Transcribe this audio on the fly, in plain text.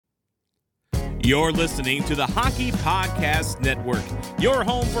You're listening to the Hockey Podcast Network, your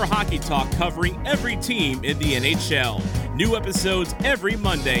home for hockey talk covering every team in the NHL. New episodes every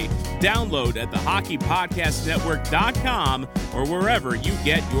Monday. Download at thehockeypodcastnetwork.com or wherever you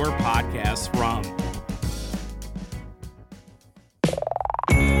get your podcasts from.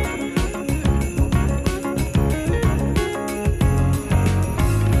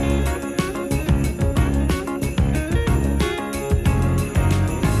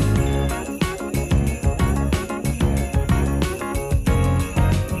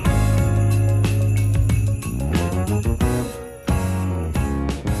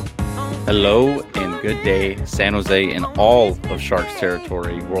 Hello and good day, San Jose and all of Sharks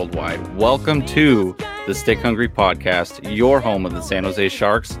territory worldwide. Welcome to the Stick Hungry Podcast, your home of the San Jose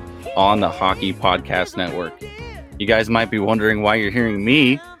Sharks on the Hockey Podcast Network. You guys might be wondering why you're hearing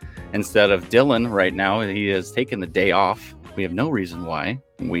me instead of Dylan right now. He has taken the day off. We have no reason why.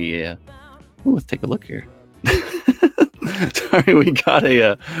 Let's take a look here. Sorry, we got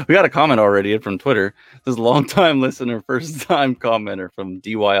a comment already from Twitter. This is a long-time listener, first-time commenter from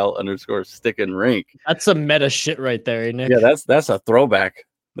DYL_stick and rink. That's some meta shit right there, Nick. Yeah, that's a throwback.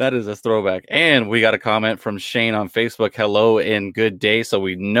 That is a throwback. And we got a comment from Shane on Facebook. Hello and good day. So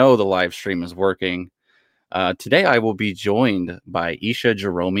we know the live stream is working. Today I will be joined by Isha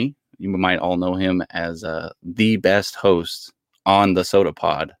Jahromi. You might all know him as the best host on the Soda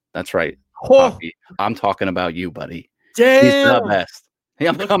Pod. That's right. Oh. I'm talking about you, buddy. Damn. He's the best. Hey,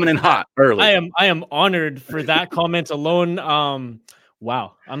 I'm coming in hot early. I am honored for that comment alone.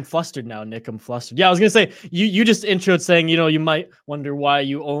 Wow, I'm flustered now, Nick. I'm flustered. Yeah, I was gonna say you just introed saying you might wonder why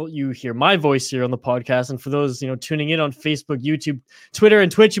you hear my voice here on the podcast, and for those tuning in on Facebook, YouTube, Twitter,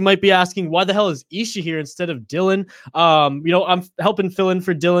 and Twitch, you might be asking why the hell is Isha here instead of Dylan. I'm helping fill in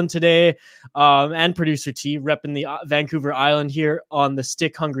for Dylan today, and producer T repping the Vancouver Island here on the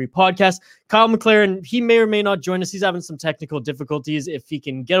Stick Hungry Podcast. Kyle McLaren, he may or may not join us. He's having some technical difficulties. If he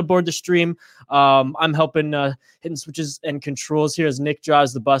can get aboard the stream, I'm helping hitting switches and controls here as Nick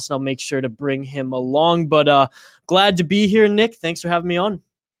drives the bus, and I'll make sure to bring him along. But glad to be here, Nick. Thanks for having me on.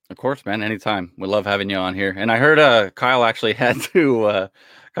 Of course, man. Anytime. We love having you on here. And I heard Kyle actually had to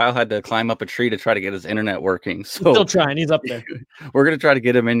climb up a tree to try to get his internet working. So still trying. He's up there. We're going to try to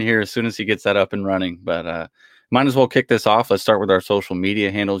get him in here as soon as he gets that up and running. But might as well kick this off. Let's start with our social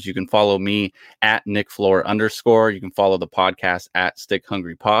media handles. You can follow me at NickFloor_. You can follow the podcast at Stick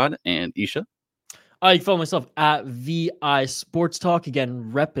Hungry Pod. And Isha? You can follow myself at VI Sports Talk. Again,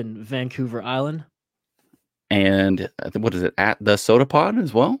 repping Vancouver Island. And what is it? At the Soda Pod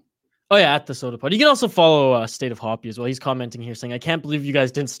as well? Oh, yeah, at the Soda Pod. You can also follow State of Hoppy as well. He's commenting here saying, I can't believe you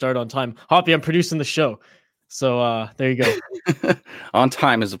guys didn't start on time. Hoppy, I'm producing the show. So there you go. On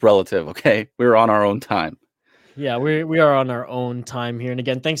time is relative, okay? We're on our own time. Yeah, we are on our own time here. And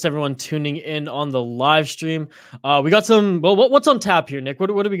again, thanks to everyone tuning in on the live stream. We got some, what's on tap here, Nick? What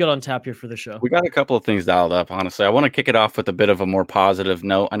do we got on tap here for the show? We got a couple of things dialed up, honestly. I want to kick it off with a bit of a more positive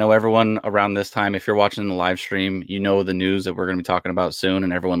note. I know everyone around this time, if you're watching the live stream, you know the news that we're going to be talking about soon,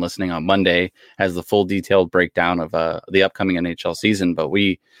 and everyone listening on Monday has the full detailed breakdown of the upcoming NHL season. But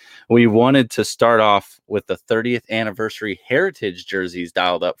we wanted to start off with the 30th anniversary heritage jerseys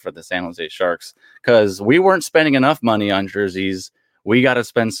dialed up for the San Jose Sharks, because we weren't spending enough money on jerseys. We got to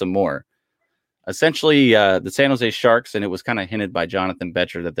spend some more. Essentially, the San Jose Sharks, and it was kind of hinted by Jonathan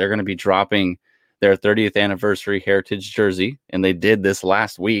Betcher that they're going to be dropping their 30th anniversary heritage jersey, and they did this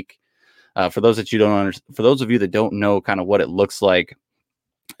last week. For those of you that don't know kind of what it looks like,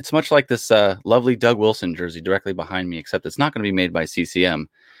 it's much like this lovely Doug Wilson jersey directly behind me, except it's not going to be made by CCM.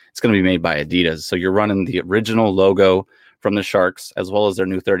 It's going to be made by Adidas. So you're running the original logo from the Sharks, as well as their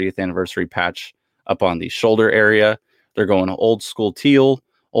new 30th anniversary patch up on the shoulder area. They're going old school teal,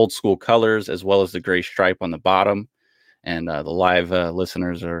 old school colors, as well as the gray stripe on the bottom. And the live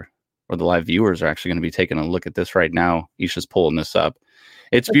listeners or the live viewers are actually going to be taking a look at this right now. Isha's pulling this up.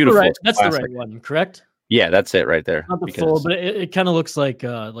 That's beautiful. That's the right one, correct? Yeah, that's it right there. Not the full, but it kind of looks like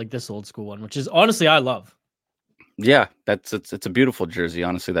this old school one, which is honestly I love. Yeah, it's a beautiful jersey,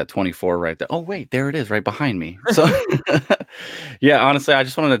 honestly, that 24 right there. Oh, wait, there it is right behind me. So, yeah, honestly, I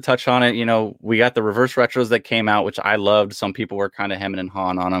just wanted to touch on it. We got the reverse retros that came out, which I loved. Some people were kind of hemming and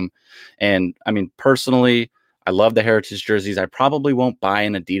hawing on them. And, I mean, personally, I love the heritage jerseys. I probably won't buy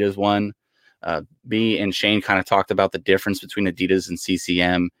an Adidas one. Me and Shane kind of talked about the difference between Adidas and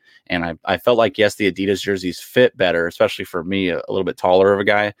CCM. And I felt like, yes, the Adidas jerseys fit better, especially for me, a little bit taller of a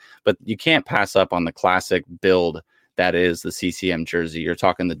guy. But you can't pass up on the classic build that is the CCM jersey. You're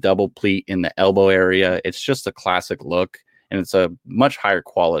talking the double pleat in the elbow area. It's just a classic look, and it's a much higher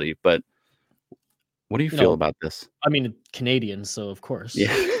quality. But what do you feel about this? I mean, Canadian, so of course.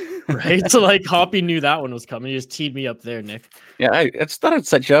 Yeah. Right? So like Hoppy knew that one was coming. He just teed me up there, Nick. Yeah, I just thought I'd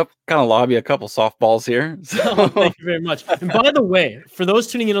set you up, kind of lob you a couple softballs here. Oh, thank you very much. And by the way, for those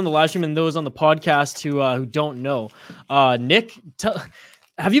tuning in on the live stream and those on the podcast who don't know, Nick,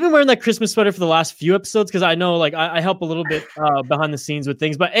 have you been wearing that Christmas sweater for the last few episodes? Because I know, like, I help a little bit behind the scenes with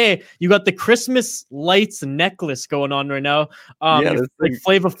things. But hey, you got the Christmas lights necklace going on right now, like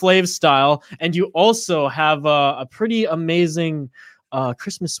Flava Flav style, and you also have a pretty amazing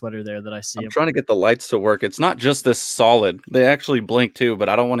Christmas sweater there that I see. I'm trying to get the lights to work. It's not just this solid; they actually blink too. But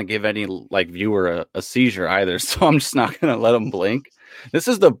I don't want to give any like viewer a seizure either, so I'm just not going to let them blink. This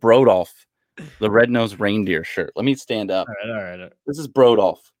is the Brodolph. The red-nosed reindeer shirt. Let me stand up. All right. This is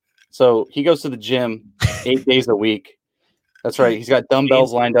Brodolph. So he goes to the gym 8 days a week. That's right. He's got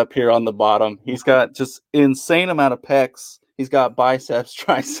dumbbells lined up here on the bottom. He's got just insane amount of pecs. He's got biceps,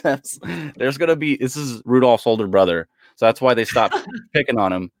 triceps. This is Rudolph's older brother. So that's why they stopped picking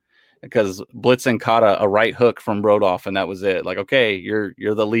on him, because Blitzen caught a right hook from Brodolph, and that was it. Like, okay, you're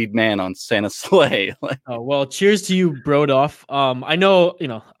the lead man on Santa's sleigh. Oh, well, cheers to you, Brodolph. I know,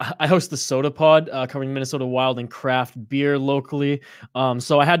 I host the Soda Pod, covering Minnesota wild and craft beer locally.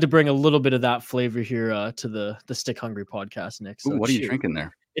 So I had to bring a little bit of that flavor here to the Stick Hungry podcast, Nick. So what are you drinking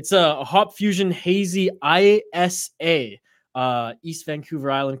there? It's a Hop Fusion Hazy ISA. East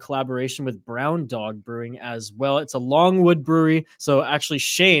Vancouver Island collaboration with Brown Dog Brewing as well. It's a Longwood brewery. So actually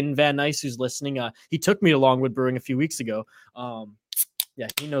Shane Van Nice, who's listening, he took me to Longwood Brewing a few weeks ago. Yeah,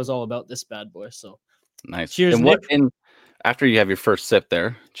 he knows all about this bad boy. So nice. Cheers, and Nick. After you have your first sip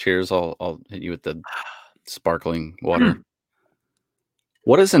there, cheers. I'll hit you with the sparkling water.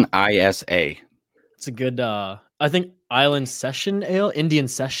 What is an ISA? It's a good I think Island Session Ale, Indian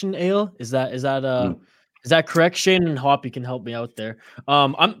Session Ale. Is that correct? Shane and Hoppy can help me out there.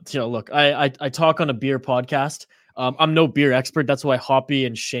 Look, I talk on a beer podcast. I'm no beer expert. That's why Hoppy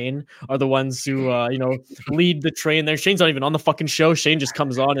and Shane are the ones who, lead the train there. Shane's not even on the fucking show. Shane just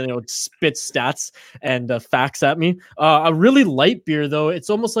comes on and, spits stats and facts at me. A really light beer, though. It's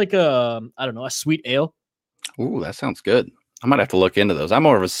almost like a sweet ale. Ooh, that sounds good. I might have to look into those. I'm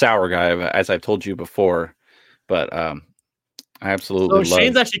more of a sour guy, as I've told you before, but I absolutely love.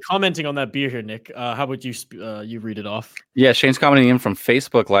 Shane's actually commenting on that beer here, Nick. How about you? You read it off. Yeah, Shane's commenting in from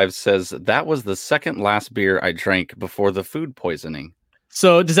Facebook Live says that was the second last beer I drank before the food poisoning.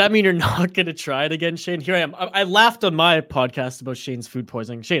 So does that mean you're not going to try it again, Shane? Here I am. I laughed on my podcast about Shane's food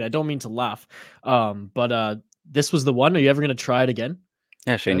poisoning. Shane, I don't mean to laugh, but this was the one. Are you ever going to try it again?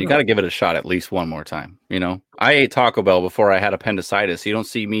 Yeah, Shane, you got to give it a shot at least one more time. I ate Taco Bell before I had appendicitis. You don't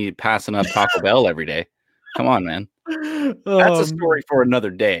see me passing up Taco Bell every day. Come on, man. That's a story for another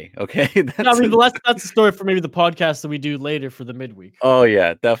day. Okay. That's a story for maybe the podcast that we do later for the midweek. Oh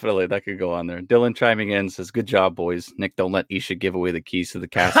yeah, definitely. That could go on there. Dylan chiming in says, "Good job, boys. Nick, don't let Isha give away the keys to the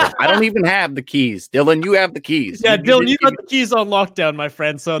castle." I don't even have the keys. Dylan, you have the keys. Yeah, Dylan, you got the keys on lockdown, my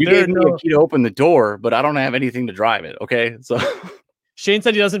friend. So you gave me a key to open the door, but I don't have anything to drive it. Okay. So Shane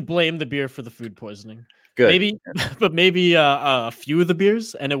said he doesn't blame the beer for the food poisoning. Good. Maybe a few of the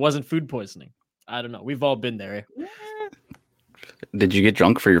beers, and it wasn't food poisoning. I don't know. We've all been there. Eh? Did you get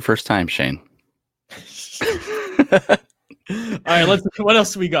drunk for your first time, Shane? All right, what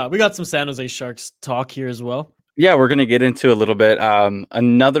else we got? We got some San Jose Sharks talk here as well. Yeah, we're going to get into a little bit.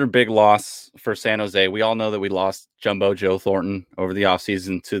 Another big loss for San Jose. We all know that we lost Jumbo Joe Thornton over the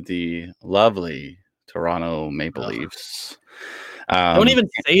offseason to the lovely Toronto Maple Leafs. Don't even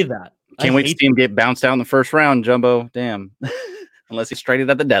say that. Can't wait to see him get bounced out in the first round, Jumbo. Damn. Unless he's traded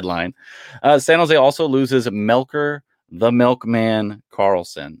at the deadline. San Jose also loses Melker, the Milkman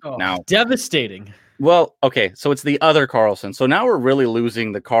Carlson. Now, devastating. Well, okay, so it's the other Carlson. So now we're really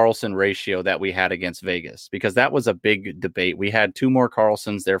losing the Carlson ratio that we had against Vegas, because that was a big debate. We had two more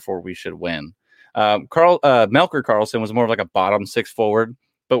Carlsons, therefore we should win. Melker Carlson was more of like a bottom six forward,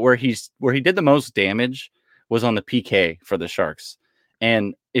 but where he did the most damage was on the PK for the Sharks.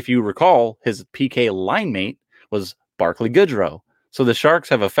 And if you recall, his PK line mate was Barclay Goodrow. So the Sharks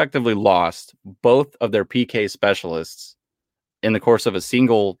have effectively lost both of their PK specialists in the course of a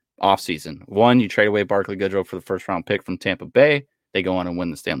single offseason. One, you trade away Barclay Goodrow for the first round pick from Tampa Bay. They go on and win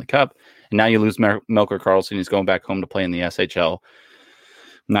the Stanley Cup. And now you lose Melker Carlson. He's going back home to play in the SHL.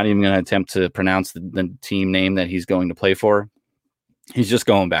 I'm not even going to attempt to pronounce the team name that he's going to play for. He's just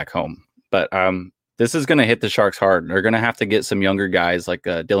going back home. But this is going to hit the Sharks hard. They're going to have to get some younger guys like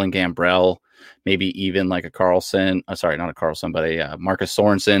Dylan Gambrell, maybe even like a Carlson. Not a Carlson, but a Marcus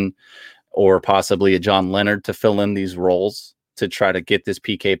Sorensen, or possibly a John Leonard to fill in these roles to try to get this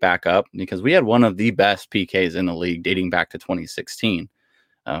PK back up, because we had one of the best PKs in the league dating back to 2016.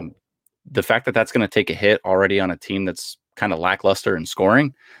 The fact that that's going to take a hit already on a team that's kind of lackluster in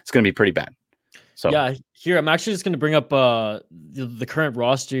scoring, it's going to be pretty bad. So yeah, here I'm actually just going to bring up the current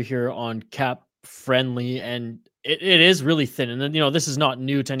roster here on Cap Friendly, and it is really thin. And then, this is not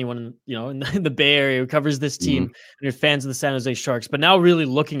new to anyone, in the Bay Area who covers this team and you're fans of the San Jose Sharks. But now really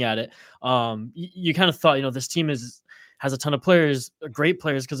looking at it, you kind of thought, this team has a ton of players, great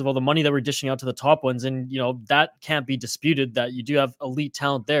players, because of all the money that we're dishing out to the top ones. And, that can't be disputed that you do have elite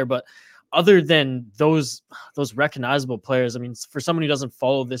talent there. But other than those recognizable players, I mean, for someone who doesn't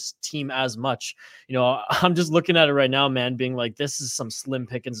follow this team as much, I'm just looking at it right now, man, being like, this is some slim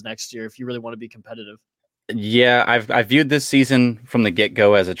pickings next year if you really want to be competitive. Yeah, I've viewed this season from the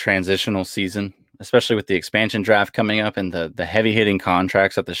get-go as a transitional season, especially with the expansion draft coming up and the heavy-hitting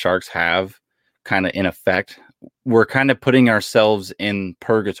contracts that the Sharks have kind of in effect. We're kind of putting ourselves in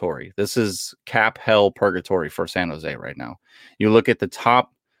purgatory. This is cap hell purgatory for San Jose right now. You look at the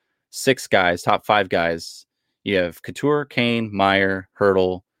top 5 guys, you have Couture, Kane, Meyer,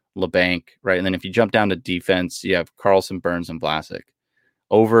 Hurdle, LeBanc, right? And then if you jump down to defense, you have Carlson, Burns, and Vlasic.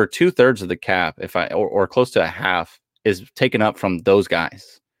 Over 2/3 of the cap, or close to a half, is taken up from those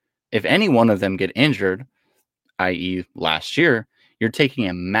guys. If any one of them get injured, i.e. last year, you're taking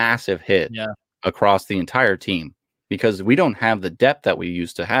a massive hit across the entire team because we don't have the depth that we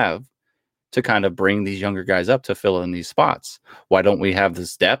used to have to kind of bring these younger guys up to fill in these spots. Why don't we have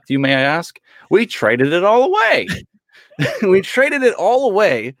this depth, you may ask? We traded it all away. We traded it all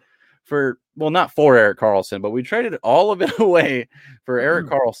away for, not for Erik Karlsson, but we traded all of it away for Erik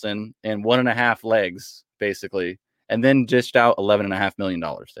Karlsson and 1.5 legs, basically, and then dished out $11.5 million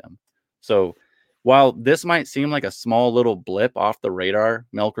to him. So while this might seem like a small little blip off the radar,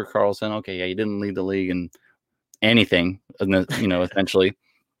 Melker Karlsson, okay, yeah, he didn't lead the league in anything, essentially.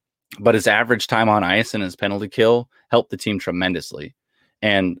 But his average time on ice and his penalty kill helped the team tremendously.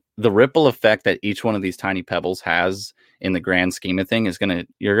 And the ripple effect that each one of these tiny pebbles has in the grand scheme of things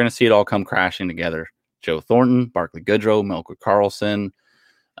you're going to see it all come crashing together. Joe Thornton, Barclay Goodrow, Melker Karlsson,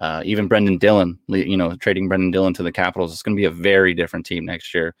 even Brendan Dillon, trading Brendan Dillon to the Capitals. It's going to be a very different team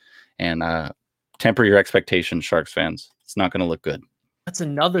next year. And temper your expectations, Sharks fans. It's not going to look good. That's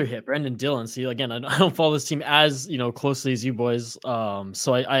another hit, Brendan Dillon. See, again, I don't follow this team as closely as you boys.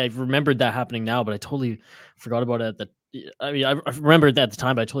 So I remembered that happening now, but I totally forgot about it. I remembered that at the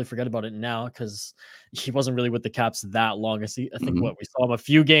time, but I totally forgot about it now because he wasn't really with the Caps that long. I think we saw him a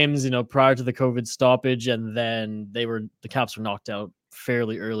few games, prior to the COVID stoppage, and then the Caps were knocked out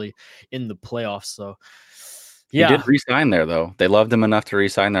fairly early in the playoffs. So yeah, he did re-sign there though. They loved him enough to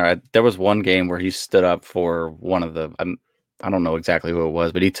re-sign there. There was one game where he stood up for one of the. I don't know exactly who it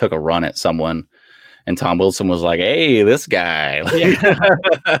was, but he took a run at someone, and Tom Wilson was like, "Hey, this guy."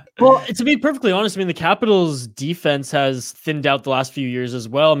 Yeah. Well, to be perfectly honest, the Capitals' defense has thinned out the last few years as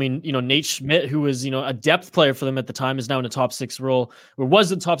well. Nate Schmidt, who was a depth player for them at the time, is now in a top 6 role, or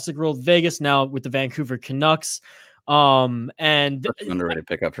was in top 6 role with Vegas, now with the Vancouver Canucks. And underrated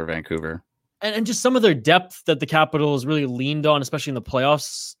pickup for Vancouver. And just some of their depth that the Capitals really leaned on, especially in the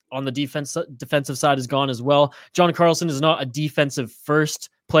playoffs on the defensive side, is gone as well. John Carlson is not a defensive first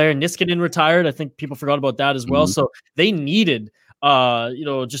player. Niskanen retired. I think people forgot about that as well. So they needed,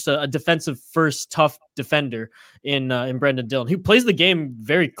 just a defensive first tough defender in Brendan Dillon, who plays the game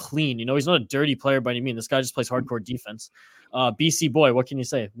very clean. He's not a dirty player by any means. This guy just plays hardcore defense. BC boy, what can you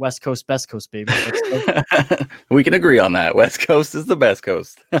say? West Coast, best coast, baby. We can agree on that. West Coast is the best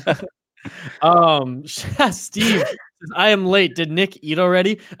coast. Steve, I am late. Did Nick eat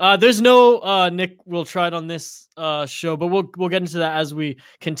already? There's no Nick will try it on this show, but we'll get into that as we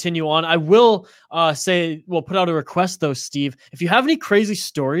continue on. I will say we'll put out a request though, Steve. If you have any crazy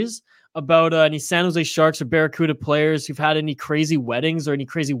stories about any San Jose Sharks or Barracuda players who've had any crazy weddings or any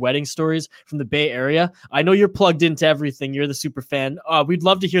crazy wedding stories from the Bay Area, I know you're plugged into everything. You're the super fan. We'd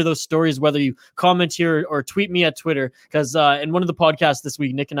love to hear those stories, whether you comment here or tweet me at Twitter, because in one of the podcasts this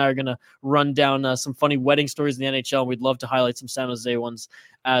week, Nick and I are going to run down some funny wedding stories in the NHL, and we'd love to highlight some San Jose ones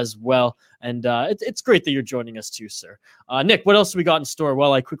as well. And it's great that you're joining us too, sir. Nick, what else do we got in store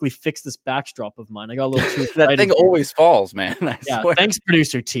while I quickly fix this backdrop of mine? I got a little too that thing always falls, man. Yeah, thanks,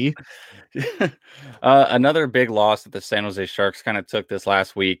 producer T. Another big loss that the San Jose Sharks kind of took this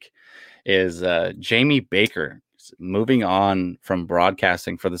last week is Jamie Baker moving on from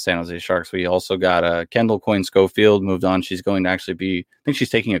broadcasting for the San Jose Sharks. We also got Kendall Coyne-Schofield moved on. She's going to actually I think she's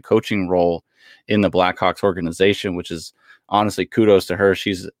taking a coaching role in the Blackhawks organization, which is honestly kudos to her.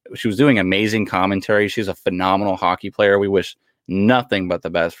 She was doing amazing commentary. She's a phenomenal hockey player. We wish nothing but the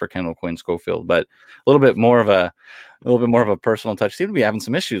best for Kendall Coyne-Schofield, but a little bit more of a personal touch. Seem to be having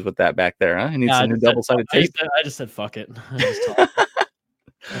some issues with that back there, huh? He needs some new double-sided tape. I just said fuck it.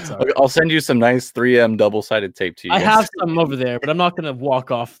 That's all right. I'll send you some nice 3M double-sided tape to you. I guys. have some over there, but I'm not gonna walk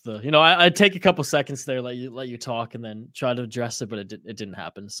off the. I take a couple seconds there, let you talk, and then try to address it, but it didn't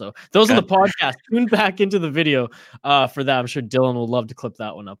happen. So those are the podcasts. Tune back into the video for that. I'm sure Dylan will love to clip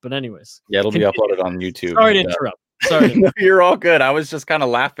that one up. But anyways, Yeah, it'll be uploaded on YouTube. Sorry to interrupt. Sorry. No, you're all good. I was just kind of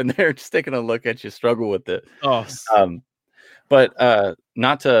laughing there, just taking a look at you struggle with it. Oh. But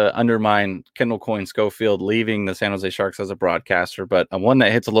not to undermine Kendall Coyne Schofield leaving the San Jose Sharks as a broadcaster, but one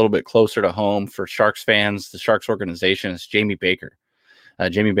that hits a little bit closer to home for Sharks fans, the Sharks organization, is Jamie Baker.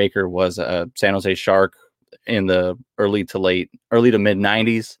 Jamie Baker was a San Jose Shark in the early to mid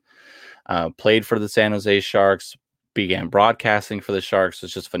 90s, played for the San Jose Sharks, began broadcasting for the Sharks,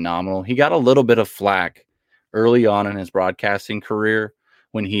 was just phenomenal. He got a little bit of flack early on in his broadcasting career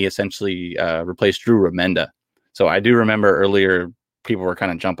when he essentially replaced Drew Remenda. So I do remember earlier people were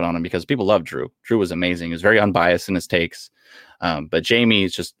kind of jumping on him because people love Drew. Drew was amazing. He was very unbiased in his takes. But Jamie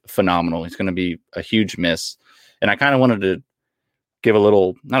is just phenomenal. He's going to be a huge miss. And I kind of wanted to give a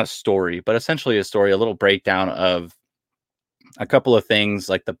little, not a story, but essentially a little breakdown of a couple of things,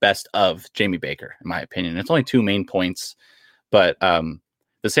 like the best of Jamie Baker, in my opinion. It's only 2 main points, but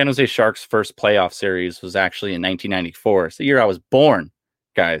the San Jose Sharks' first playoff series was actually in 1994. It's the year I was born,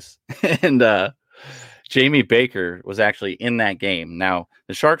 guys. And Jamie Baker was actually in that game. Now,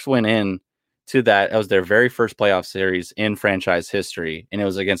 the Sharks went in to that. It was their very first playoff series in franchise history, and it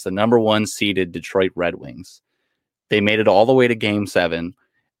was against the number 1 seeded Detroit Red Wings. They made it all the way to Game 7,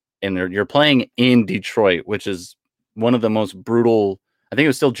 and you're playing in Detroit, which is one of the most brutal. I think it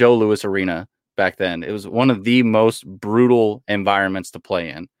was still Joe Louis Arena back then. It was one of the most brutal environments to play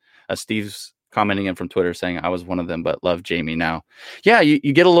in. Steve's commenting in from Twitter saying I was one of them, but love Jamie now. Yeah,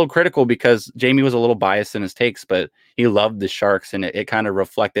 you get a little critical because Jamie was a little biased in his takes, but he loved the Sharks, and it kind of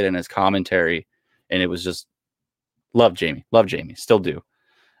reflected in his commentary, and it was just love Jamie, still do.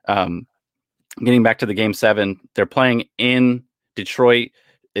 Getting back to the Game 7, they're playing in Detroit.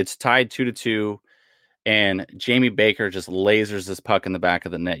 It's tied 2-2, and Jamie Baker just lasers this puck in the back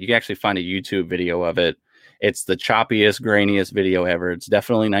of the net. You can actually find a YouTube video of it. It's the choppiest, grainiest video ever. It's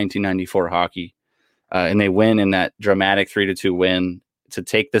definitely 1994 hockey. And they win in that dramatic 3-2 win to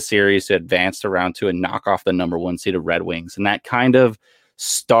take the series to advance to round 2 and knock off the number 1 seeded Red Wings. And that kind of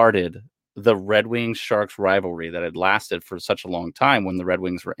started the Red Wings Sharks rivalry that had lasted for such a long time when the Red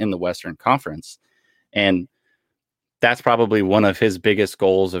Wings were in the Western Conference. And that's probably one of his biggest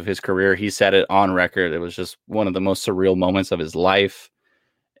goals of his career. He said it on record. It was just one of the most surreal moments of his life.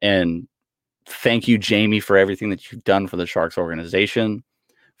 And thank you, Jamie, for everything that you've done for the Sharks organization,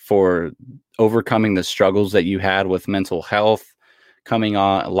 for overcoming the struggles that you had with mental health, coming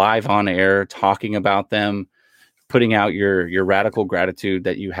on live on air, talking about them, putting out your radical gratitude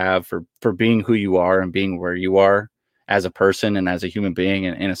that you have for being who you are and being where you are as a person and as a human being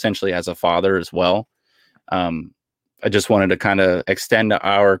and essentially as a father as well. I just wanted to kind of extend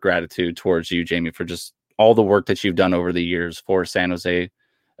our gratitude towards you, Jamie, for just all the work that you've done over the years for San Jose,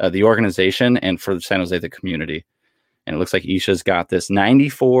 the organization, and for San Jose, the community. And it looks like Isha's got this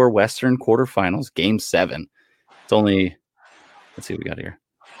 94 Western quarterfinals, Game 7. It's only, let's see what we got here.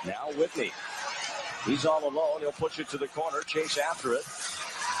 Now Whitney. He's all alone. He'll push it to the corner, chase after it.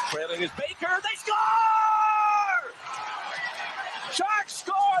 Trailing is Baker. They score! Sharks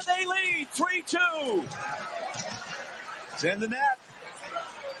score. They lead 3-2. It's in the net.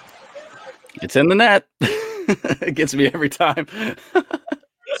 It's in the net. It gets me every time.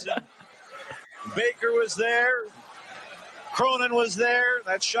 Baker was there. Cronin was there.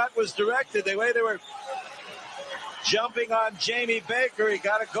 That shot was directed. The way they were jumping on Jamie Baker. He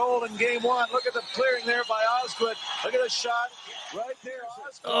got a goal in Game 1. Look at the clearing there by Osgood. Look at the shot right there.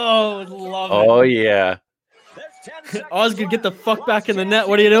 Osgood. Oh, love it. Oh, yeah. Osgood, get the fuck back in the net.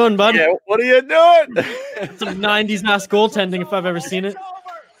 What are you doing, bud? Yeah, what are you doing? Some 90s ass goaltending if I've ever seen it.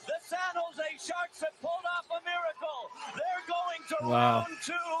 The San Jose Sharks have pulled off a miracle. They're going to Wow. round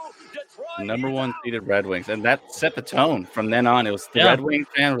 2. Detroit Number is 1 out. seeded Red Wings. And that set the tone. From then on, it was the Red Wings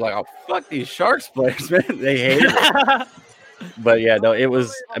fans were like, oh, fuck these Sharks players, man. They hate it. But yeah, no, it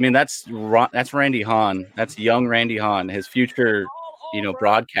was, I mean, that's Randy Hahn. That's young Randy Hahn, his future,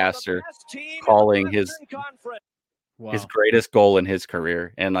 broadcaster, calling his greatest goal in his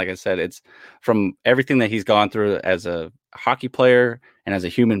career. And like I said, it's from everything that he's gone through as a hockey player and as a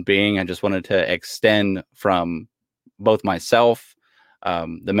human being. I just wanted to extend from both myself,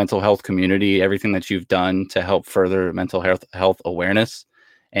 the mental health community, everything that you've done to help further mental health awareness,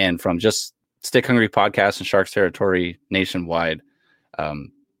 and from just Stick Hungry Podcast and Sharks Territory nationwide.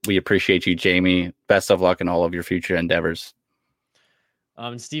 We appreciate you, Jamie. Best of luck in all of your future endeavors.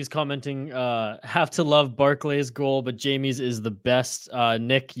 Steve's commenting, have to love Barclay's goal, but Jamie's is the best.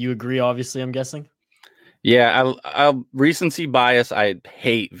 Nick, you agree, obviously, I'm guessing? Yeah, I recency bias. I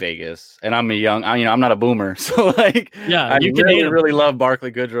hate Vegas, and I'm I'm not a boomer, so like, yeah, I you can really love Barclay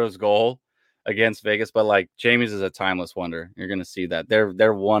Goodrow's goal against Vegas, but like Jamie's is a timeless wonder. You're gonna see that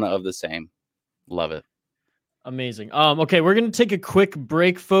they're one of the same. Love it. Amazing. Okay, we're gonna take a quick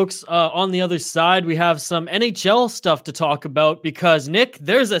break, folks. On the other side, we have some NHL stuff to talk about because Nick,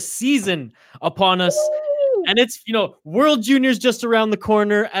 there's a season upon us. And it's, World Juniors just around the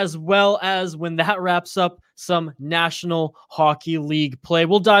corner, as well as when that wraps up, some National Hockey League play.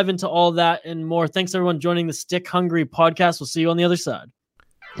 We'll dive into all that and more. Thanks, everyone, joining the Stick Hungry podcast. We'll see you on the other side.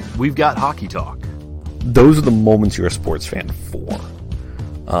 We've got Hockey Talk. Those are the moments you're a sports fan for.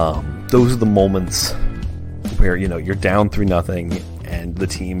 Those are the moments where, you're down 3-0 and the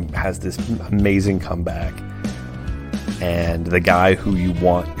team has this amazing comeback. And the guy who you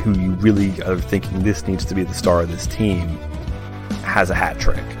really are thinking this needs to be the star of this team has a hat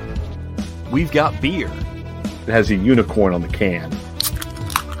trick. We've got beer. It has a unicorn on the can.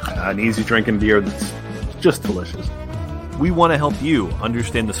 An easy drinking beer that's just delicious. We want to help you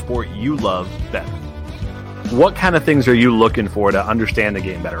understand the sport you love better. What kind of things are you looking for to understand the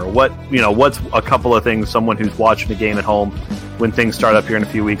game better? Or what's a couple of things someone who's watching the game at home when things start up here in a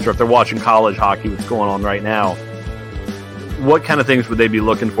few weeks, or if they're watching college hockey, what's going on right now? What kind of things would they be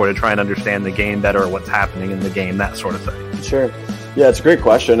looking for to try and understand the game better, or what's happening in the game, that sort of thing? Sure. Yeah, it's a great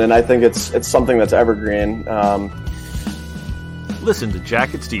question, and I think it's something that's evergreen. Listen to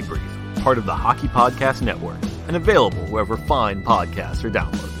Jackets Debrief, part of the Hockey Podcast Network, and available wherever fine podcasts are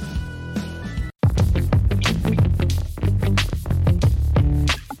downloaded.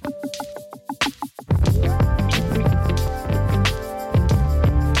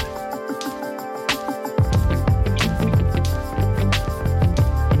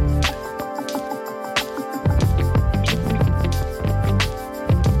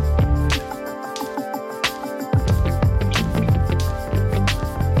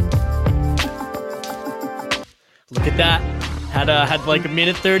 Look at that. Had like a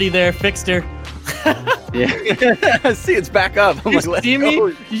minute 30 there. Fixed her. Yeah. See, it's back up. Did you see me?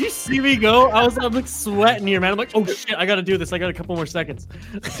 Did you see me go? I'm like sweating here, man. I'm like, oh shit, I gotta do this. I got a couple more seconds.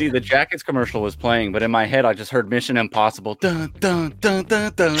 See, the Jackets commercial was playing, but in my head, I just heard Mission Impossible. Dun, dun, dun,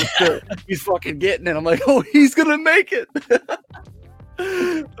 dun, dun, dun. He's fucking getting it. I'm like, oh, he's gonna make it.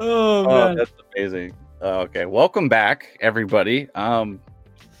 Oh man, that's amazing. Okay, welcome back, everybody.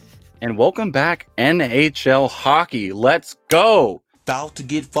 And welcome back, NHL hockey. Let's go. About to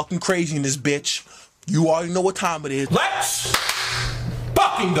get fucking crazy in this bitch. You already know what time it is. Let's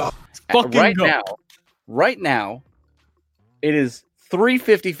fucking go. Right now, it is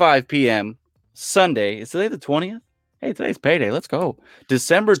 3:55 p.m. Sunday. Is today the 20th? Hey, today's payday. Let's go.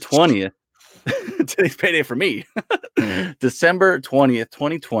 December 20th. Today's payday for me. December 20th,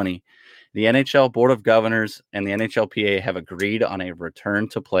 2020. The NHL Board of Governors and the NHLPA have agreed on a return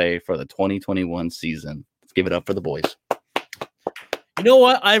to play for the 2021 season. Let's give it up for the boys. You know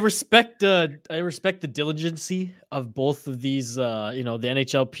what? I respect the diligency of both of these. The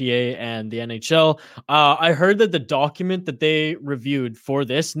NHLPA and the NHL. I heard that the document that they reviewed for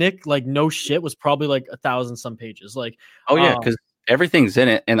this, Nick, like no shit, was probably like 1,000 some pages. Like, oh yeah, because everything's in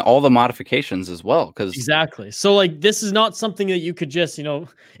it and all the modifications as well. Because exactly. So like, this is not something that you could just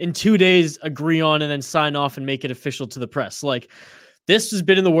in 2 days agree on and then sign off and make it official to the press. Like, this has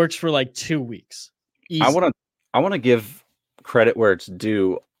been in the works for like 2 weeks. Easy. I want to give credit where it's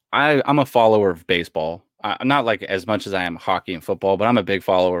due. I'm a follower of baseball. I'm not like as much as I am hockey and football, but I'm a big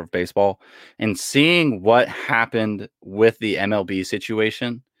follower of baseball. And seeing what happened with the MLB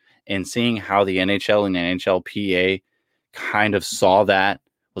situation and seeing how the NHL and the NHLPA kind of saw that,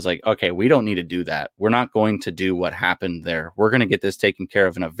 was like, okay, we don't need to do that. We're not going to do what happened there. We're going to get this taken care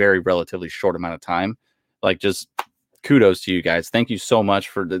of in a very relatively short amount of time. Like, just kudos to you guys. Thank you so much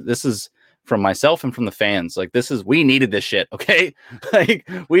for this. Is from myself and from the fans. Like, we needed this shit. Okay. Like,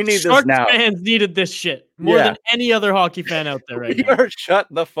 we need Sharks this now. Fans needed this shit more than any other hockey fan out there right now. We are shut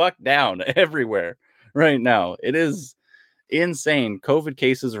the fuck down everywhere right now. It is insane. COVID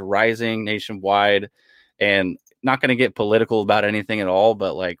cases are rising nationwide, and not going to get political about anything at all,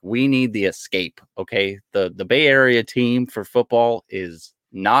 but like, we need the escape. Okay. The Bay Area team for football is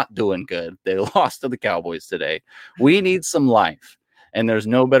not doing good. They lost to the Cowboys today. We need some life. And there's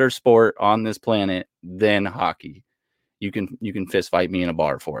no better sport on this planet than hockey. you can fist fight me in a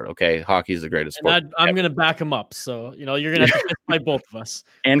bar for it. Okay, hockey is the greatest sport. I'm gonna back him up. So you're gonna have to fist fight both of us.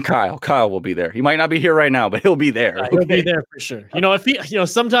 And Kyle will be there. He might not be here right now, but he'll be there. Yeah, he'll be there for sure. If he,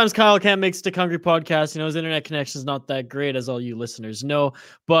 sometimes Kyle can't make Stick Hungry podcast. His internet connection is not that great, as all you listeners know.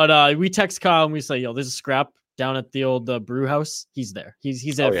 But we text Kyle and we say, "Yo, there's a scrap down at the old brew house." He's there. He's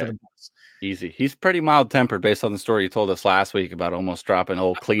there for the boss. Easy. He's pretty mild-tempered based on the story you told us last week about almost dropping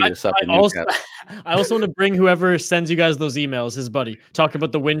old Cletus up in Newcastle. I also want to bring whoever sends you guys those emails, his buddy, talking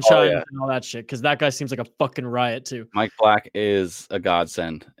about the wind chime and all that shit, because that guy seems like a fucking riot too. Mike Black is a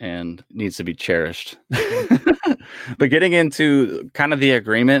godsend and needs to be cherished. But getting into kind of the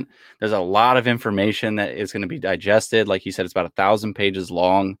agreement, there's a lot of information that is going to be digested. Like you said, it's about 1,000 pages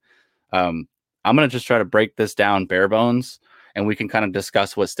long. I'm going to just try to break this down bare bones, and we can kind of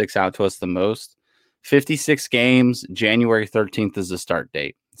discuss what sticks out to us the most. 56 games, January 13th is the start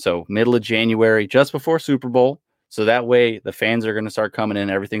date. So middle of January, just before Super Bowl. So that way the fans are going to start coming in.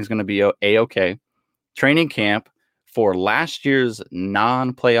 Everything's going to be A-okay. Training camp for last year's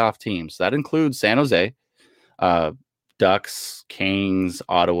non-playoff teams. That includes San Jose, Ducks, Kings,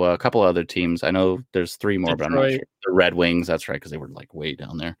 Ottawa, a couple other teams. I know there's 3 more, but I'm not sure. The Red Wings, that's right, because they were like way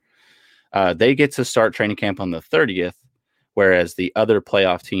down there. They get to start training camp on the 30th. Whereas the other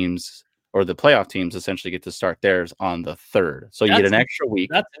playoff teams, or the playoff teams, essentially get to start theirs on the 3rd. So you get an extra week.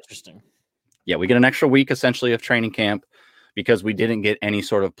 That's interesting. Yeah, we get an extra week essentially of training camp because we didn't get any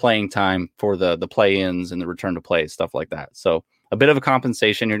sort of playing time for the play-ins and the return to play, stuff like that. So a bit of a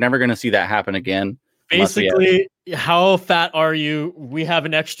compensation. You're never going to see that happen again. Basically, how fat are you? We have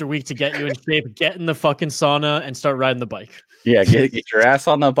an extra week to get you in shape. Get in the fucking sauna and start riding the bike. Yeah, get your ass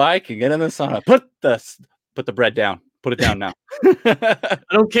on the bike and get in the sauna. Put the bread down. Put it down now. I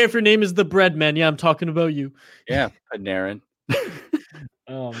don't care if your name is the bread man. Yeah, I'm talking about you. Yeah, Panarin.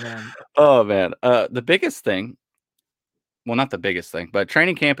 Oh man. The biggest thing, well, not the biggest thing, but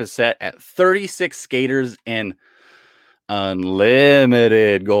training camp is set at 36 skaters and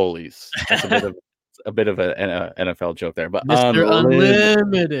unlimited goalies. That's a bit of an NFL joke there, but Mr.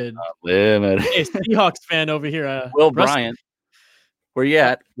 Unlimited. Hey, Seahawks fan over here. Will Bryant. Where you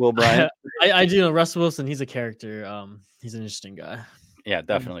at, Will Bryant? I do know Russell Wilson. He's a character. He's an interesting guy. Yeah,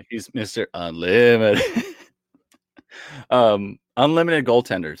 definitely. He's Mr. Unlimited. Unlimited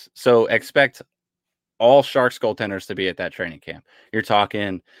goaltenders. So expect all Sharks goaltenders to be at that training camp. You're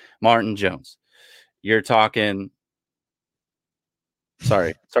talking Martin Jones. You're talking.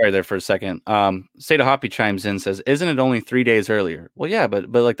 Sorry there for a second. State of Hoppy chimes in, says, "Isn't it only 3 days earlier?" Well, yeah, but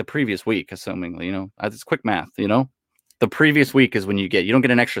like the previous week, assumingly, it's quick math, The previous week is when you don't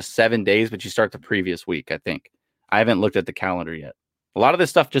get an extra 7 days, but you start the previous week, I think. I haven't looked at the calendar yet. A lot of this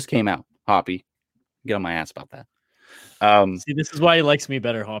stuff just came out. Hoppy, get on my ass about that. See, this is why he likes me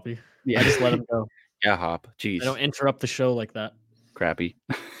better, Hoppy. Yeah, I just let him go. Yeah, Hop. Jeez. I don't interrupt the show like that. Crappy.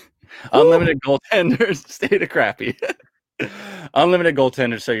 Unlimited goaltenders. State of crappy. Unlimited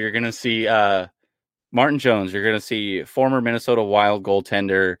goaltenders. So you're going to see Martin Jones. You're going to see former Minnesota Wild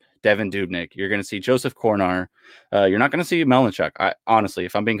goaltender Devin Dubnyk. You're going to see Joseph Kornar. You're not going to see Melnichuk. Honestly,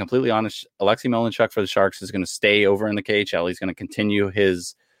 if I'm being completely honest, Alexei Melnichuk for the Sharks is going to stay over in the KHL. He's going to continue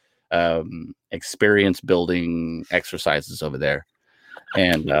his experience building exercises over there.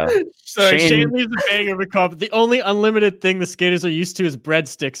 And Shane leaves the banger of a comment. The only unlimited thing the skaters are used to is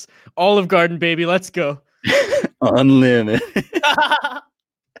breadsticks. Olive Garden, baby. Let's go. Unlimited. That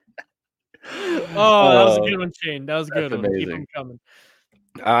was a good one, Shane. That was a good one. Amazing. Keep them coming.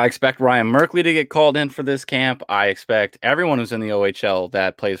 I expect Ryan Merkley to get called in for this camp. I expect everyone who's in the OHL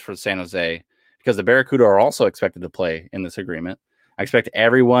that plays for San Jose, because the Barracuda are also expected to play in this agreement. I expect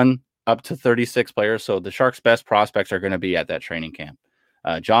everyone up to 36 players. So the Sharks' best prospects are going to be at that training camp.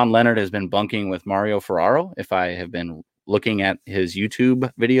 John Leonard has been bunking with Mario Ferraro, if I have been looking at his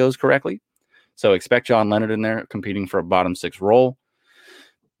YouTube videos correctly. So expect John Leonard in there competing for a bottom 6 role.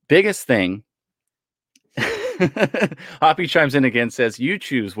 Biggest thing. Hoppy chimes in again, says, "You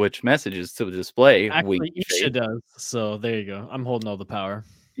choose which messages to display." Actually, Isha does. So there you go. I'm holding all the power.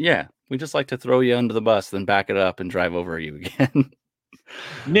 Yeah, we just like to throw you under the bus, then back it up and drive over you again.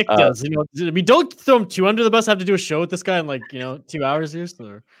 Nick does. Don't throw him too under the bus. I have to do a show with this guy in 2 hours here,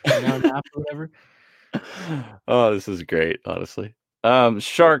 or an hour and a half or whatever. Oh, this is great, honestly.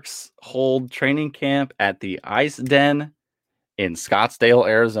 Sharks hold training camp at the Ice Den in Scottsdale,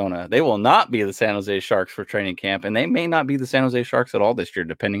 Arizona. They will not be the San Jose Sharks for training camp, and they may not be the San Jose Sharks at all this year,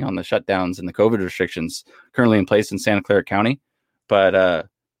 depending on the shutdowns and the COVID restrictions currently in place in Santa Clara County. But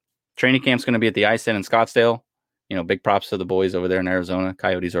training camp's going to be at the Ice Den in Scottsdale. Big props to the boys over there in Arizona,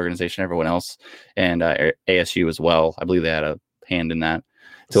 Coyotes organization, everyone else, and ASU as well. I believe they had a hand in that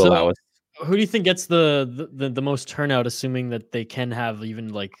to allow us. Who do you think gets the most turnout, assuming that they can have even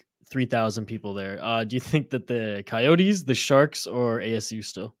like 3,000 people there? Do you think that the Coyotes, the Sharks, or ASU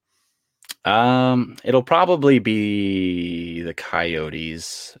still? It'll probably be the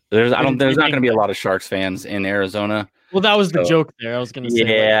Coyotes. There's not going to be a lot of Sharks fans in Arizona. Well, that was the joke there. I was going to say,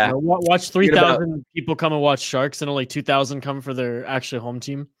 yeah, watch 3,000 people come and watch Sharks, and only 2,000 come for their actual home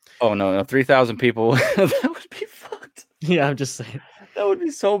team. Oh no, 3,000 people. That would be fucked. Yeah, I'm just saying. That would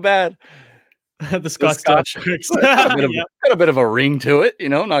be so bad. the Scottsdale Sharks got a bit of a ring to it,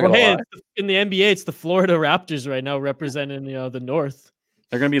 not gonna lie. In the NBA, it's the Florida Raptors right now representing the North.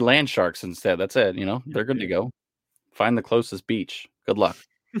 They're gonna be land sharks instead. That's it. They're good to go. Find the closest beach. Good luck.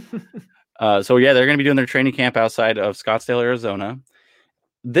 So yeah, they're gonna be doing their training camp outside of Scottsdale, Arizona.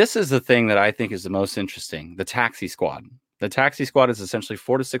 This is the thing that I think is the most interesting: the taxi squad. The taxi squad is essentially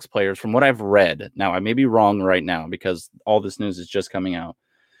 4 to 6 players, from what I've read. Now I may be wrong right now because all this news is just coming out.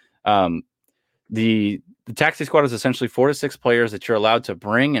 The taxi squad is essentially 4 to 6 players that you're allowed to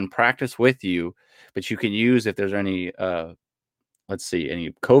bring and practice with you, but you can use if there's any, any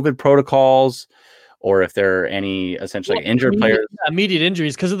COVID protocols, or if there are any essentially injured players. Immediate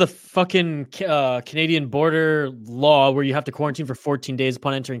injuries because of the fucking Canadian border law where you have to quarantine for 14 days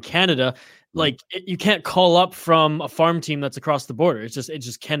upon entering Canada. You can't call up from a farm team that's across the border. It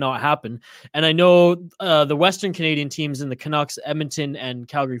just cannot happen. And I know the Western Canadian teams in the Canucks, Edmonton, and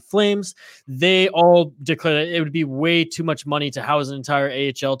Calgary Flames, they all declared that it would be way too much money to house an entire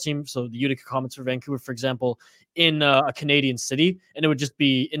AHL team. So the Utica Comets for Vancouver, for example, in a Canadian city. And it would just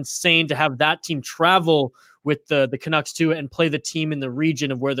be insane to have that team travel with the Canucks too and play the team in the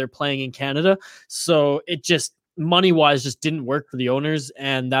region of where they're playing in Canada. So it just, money-wise, just didn't work for the owners,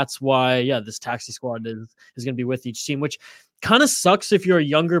 and that's why this taxi squad is going to be with each team, which kind of sucks if you're a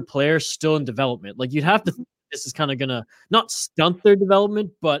younger player still in development. Like, you'd have to think this is kind of going to not stunt their development,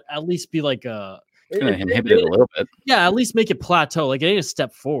 but at least be like it's going to inhibit it a little bit. Yeah, at least make it plateau. Like, it ain't a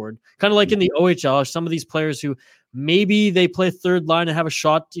step forward. Kind of like in the OHL, some of these players who maybe they play third line and have a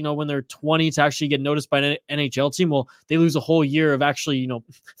shot, when they're 20 to actually get noticed by an NHL team. Well, they lose a whole year of actually,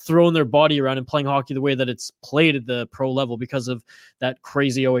 throwing their body around and playing hockey the way that it's played at the pro level because of that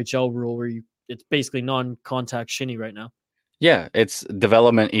crazy OHL rule where it's basically non-contact shinny right now. Yeah, it's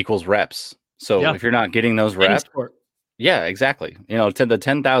development equals reps. So if you're not getting those reps, yeah, exactly. The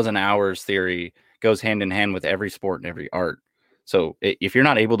 10,000 hours theory goes hand in hand with every sport and every art. So if you're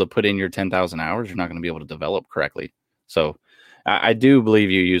not able to put in your 10,000 hours, you're not going to be able to develop correctly. So I do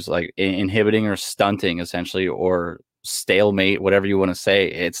believe you use like inhibiting or stunting essentially, or stalemate, whatever you want to say.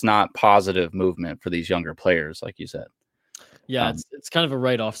 It's not positive movement for these younger players, like you said. Yeah, it's kind of a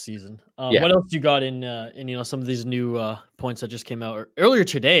write-off season. What else you got in some of these new points that just came out earlier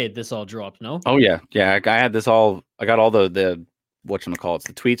today? This all dropped, no? Oh yeah. I had this all. I got all the whatchamacallits,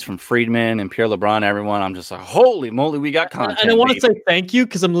 the tweets from Friedman and Pierre LeBrun, everyone. I'm just like, holy moly, we got content. And I want to say thank you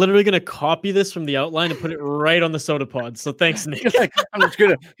because I'm literally going to copy this from the outline and put it right on the soda pod. So thanks, Nick. I'm just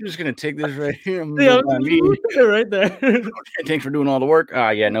gonna take this right here. Right there. Thanks for doing all the work.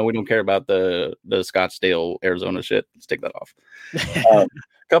 No, we don't care about the Scottsdale, Arizona shit. Let's take that off. A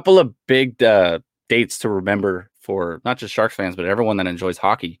couple of big dates to remember for not just Sharks fans, but everyone that enjoys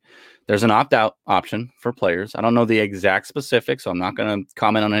hockey. There's an opt-out option for players. I don't know the exact specifics, so I'm not going to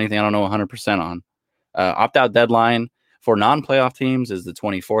comment on anything I don't know 100% on. Opt-out deadline for non-playoff teams is the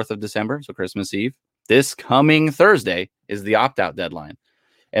 24th of December, so Christmas Eve. This coming Thursday is the opt-out deadline.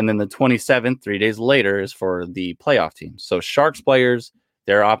 And then the 27th, 3 days later, is for the playoff teams. So Sharks players,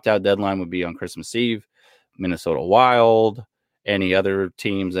 their opt-out deadline would be on Christmas Eve. Minnesota Wild, any other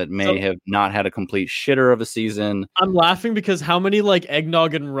teams that may have not had a complete shitter of a season. I'm laughing because how many like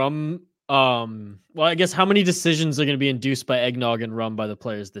eggnog and rum, I guess how many decisions are going to be induced by eggnog and rum by the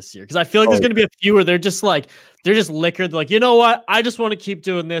players this year? Because I feel like there's going to be a few where they're just liquored. They're like, you know what? I just want to keep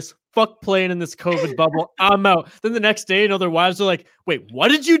doing this. Fuck playing in this COVID bubble. I'm out. Then the next day, their wives are like, wait, what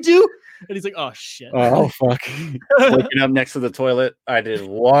did you do? And he's like, oh, shit. Oh, fuck. Waking up next to the toilet. I did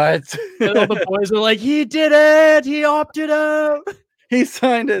what? And all the boys are like, he did it. He opted out. He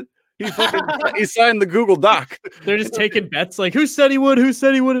signed it. He signed the Google Doc. They're just taking bets. Like, who said he would? Who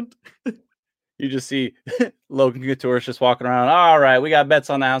said he wouldn't? You just see Logan Couture's just walking around. All right, we got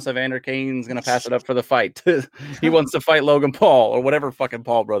bets on the house. Evander Kane's going to pass it up for the fight. He wants to fight Logan Paul or whatever fucking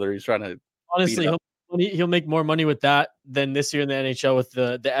Paul brother he's trying to. Honestly, he'll make more money with that than this year in the NHL with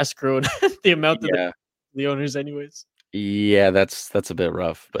the escrow and the amount that the owners anyways. Yeah, that's a bit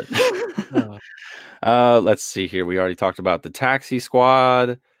rough, but let's see here. We already talked about the taxi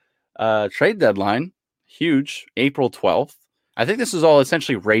squad. Trade deadline, huge, April 12th. I think this is all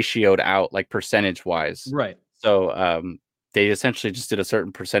essentially ratioed out like percentage wise. Right. So they essentially just did a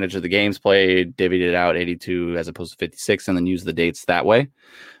certain percentage of the games played, divvied it out 82 as opposed to 56, and then used the dates that way.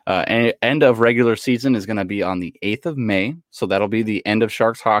 And end of regular season is going to be on the 8th of May. So that'll be the end of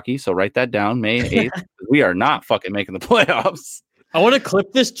Sharks hockey. So write that down, May 8th. We are not fucking making the playoffs. I want to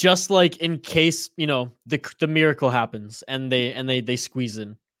clip this just like in case, the miracle happens and they squeeze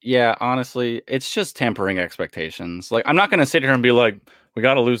in. Yeah, honestly, it's just tempering expectations. Like, I'm not going to sit here and be like, we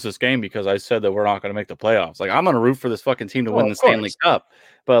got to lose this game because I said that we're not going to make the playoffs. Like, I'm going to root for this fucking team to win the Stanley Cup.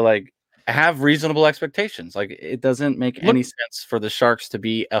 But, like, have reasonable expectations. Like, it doesn't make any sense for the Sharks to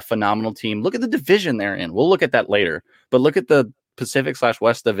be a phenomenal team. Look at the division they're in. We'll look at that later. But look at the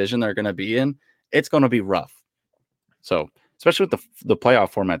Pacific/West division they're going to be in. It's going to be rough. So, especially with the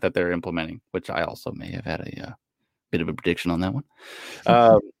playoff format that they're implementing, which I also may have had a bit of a prediction on that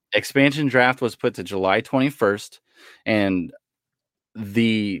one. Expansion draft was put to July 21st, and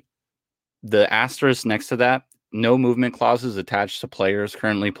the asterisk next to that, no movement clauses attached to players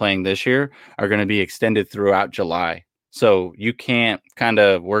currently playing this year, are going to be extended throughout July. So you can't kind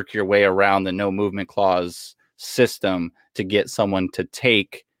of work your way around the no movement clause system to get someone to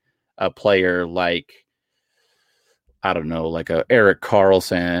take a player like, I don't know, like a Erik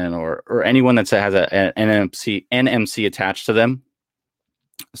Karlsson or anyone that has an NMC attached to them.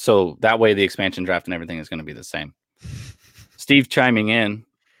 So that way the expansion draft and everything is going to be the same. Steve chiming in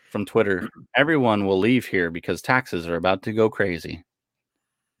from Twitter, everyone will leave here because taxes are about to go crazy.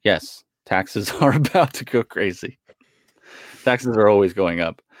 Yes, taxes are about to go crazy. Taxes are always going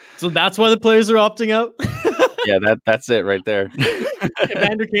up. So that's why the players are opting out? Yeah, that's it right there.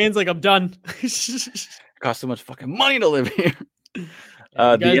 Evander Kane's like, I'm done. Costs so much fucking money to live here.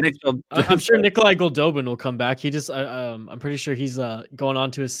 Guys, the NHL, I'm sure Nikolai Goldobin will come back. He just, I'm pretty sure he's going on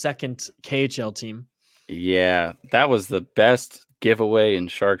to his second KHL team. Yeah, that was the best giveaway in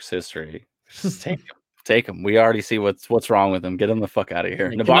Sharks history. Just take him. We already see what's wrong with him. Get him the fuck out of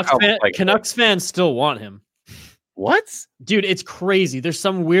here. Canucks fans still want him. What? Dude, it's crazy. There's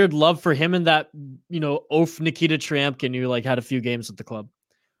some weird love for him and that, oaf Nikita Triumkin who had a few games with the club.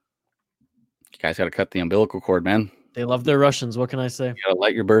 You guys got to cut the umbilical cord, man. They love their Russians. What can I say? You got to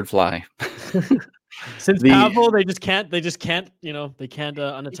let your bird fly. Since Pavel, they just can't,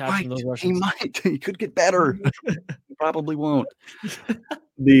 unattach from those Russians. He might. He could get better. He probably won't.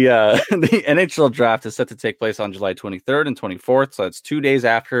 The NHL draft is set to take place on July 23rd and 24th. So that's 2 days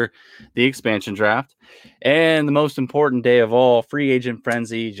after the expansion draft. And the most important day of all, free agent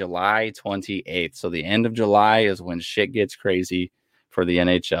frenzy, July 28th. So the end of July is when shit gets crazy for the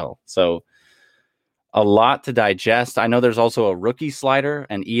NHL. So a lot to digest. I know there's also a rookie slider.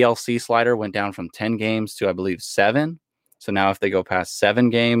 An ELC slider went down from 10 games to, I believe, 7. So now if they go past 7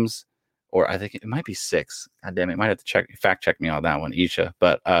 games, or I think it might be 6. God damn it. Might have to fact check me on that one, Isha.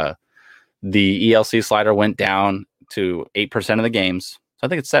 But the ELC slider went down to 8% of the games. So I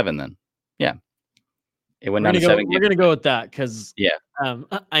think it's 7 then. Yeah. It went down to 7 games. We're going to go with that because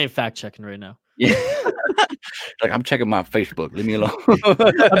I ain't fact checking right now. Yeah. Like, I'm checking my Facebook. Leave me alone.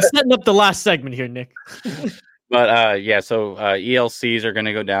 I'm setting up the last segment here, Nick. But so ELCs are going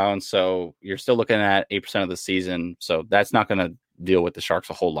to go down. So you're still looking at 8% of the season. So that's not going to deal with the Sharks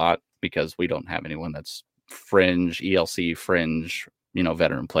a whole lot because we don't have anyone that's fringe, ELC fringe,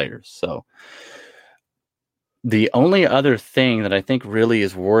 veteran players. So the only other thing that I think really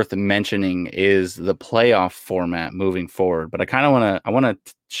is worth mentioning is the playoff format moving forward. But I want to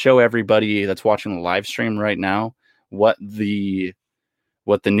show everybody that's watching the live stream right now what the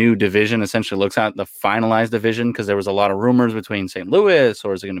new division essentially looks at, the finalized division, because there was a lot of rumors between St. Louis,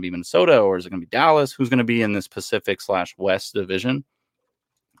 or is it going to be Minnesota, or is it going to be Dallas? Who's going to be in this Pacific/West division?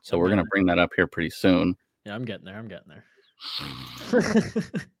 So we're going to bring that up here pretty soon. Yeah, I'm getting there.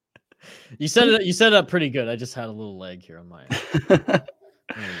 You set it up pretty good. I just had a little lag here on my end.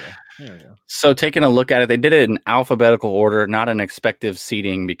 There we go. So taking a look at it, they did it in alphabetical order, not an expected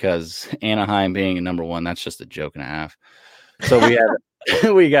seeding, because Anaheim being number 1, that's just a joke and a half. So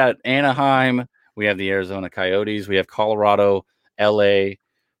we got Anaheim, we have the Arizona Coyotes, we have Colorado, LA,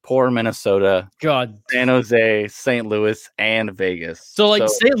 poor Minnesota, San Jose, St. Louis, and Vegas. So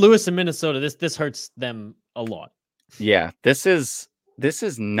St. Louis and Minnesota, this hurts them a lot. Yeah, this is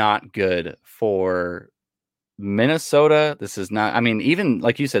not good for Minnesota. This is not, even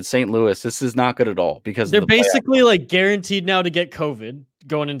like you said, St. Louis, this is not good at all because they're basically guaranteed now to get COVID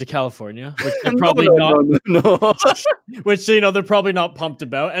going into California, which they're probably not. Which they're probably not pumped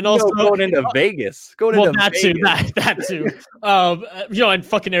about, and also going into Vegas. That too. And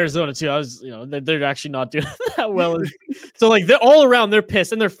fucking Arizona too. They're actually not doing that well. So they're all around, they're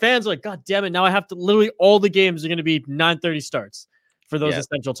pissed, and their fans are like, God damn it! Now I have to literally all the games are going to be 9:30 starts for those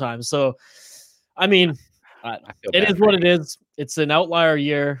essential times. So, It is what it is. It's an outlier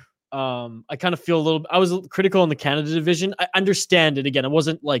year. I kind of feel I was critical in the Canada division. I understand it. Again, I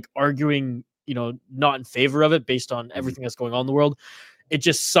wasn't like arguing, not in favor of it based on everything that's going on in the world. It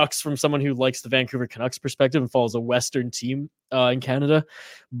just sucks from someone who likes the Vancouver Canucks perspective and follows a Western team in Canada.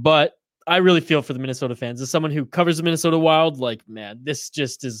 But I really feel for the Minnesota fans. As someone who covers the Minnesota Wild, like, man, this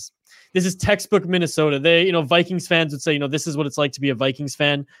is textbook Minnesota. They, Vikings fans would say, this is what it's like to be a Vikings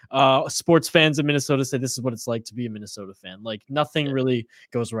fan. Sports fans in Minnesota say this is what it's like to be a Minnesota fan. Like, nothing really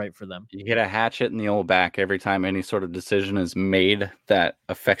goes right for them. You get a hatchet in the old back every time any sort of decision is made that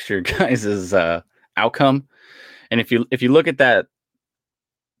affects your guys' outcome. And if you look at that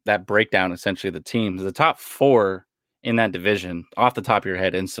breakdown, essentially the teams, the top 4 in that division, off the top of your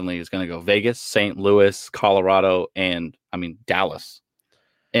head instantly is going to go Vegas, St. Louis, Colorado, and Dallas.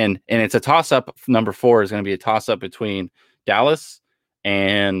 And it's a toss-up. Number 4 is going to be a toss-up between Dallas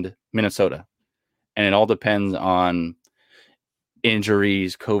and Minnesota. And it all depends on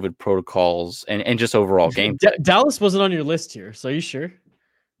injuries, COVID protocols, and just overall game. Dallas wasn't on your list here, so are you sure?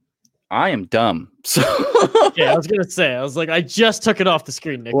 I am dumb. So yeah, I was gonna say. I was like, I just took it off the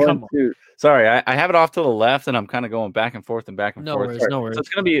screen, Nick. Come on. Sorry, I have it off to the left, and I'm kind of going back and forth and back and forth. No worries. So it's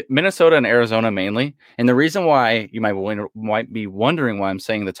going to be Minnesota and Arizona mainly. And the reason why you might be wondering why I'm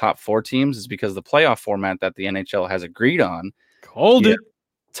saying the top 4 teams is because the playoff format that the NHL has agreed on. Hold it.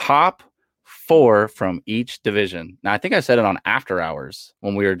 Top 4 from each division. Now, I think I said it on After Hours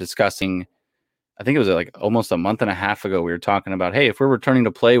when we were discussing. I think it was like almost a month and a half ago. We were talking about, hey, if we're returning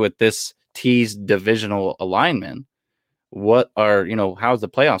to play with this teased divisional alignment, how's the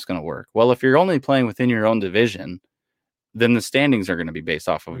playoffs going to work? Well, if you're only playing within your own division, then the standings are going to be based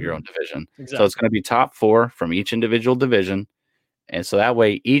off of your own division. Exactly. So it's going to be top 4 from each individual division. And so that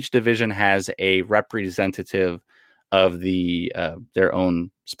way each division has a representative of their own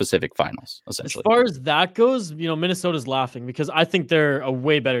specific finals, essentially. As far as that goes, Minnesota's laughing because I think they're a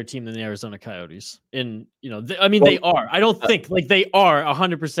way better team than the Arizona Coyotes. They are. I don't think they are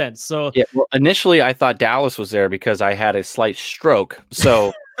 100%. So yeah, well, initially I thought Dallas was there because I had a slight stroke.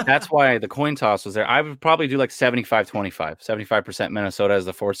 So that's why the coin toss was there. I would probably do like 75-25, 75% Minnesota as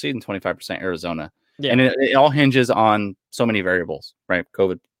the 4th seed and 25% Arizona. Yeah. And it all hinges on so many variables, right?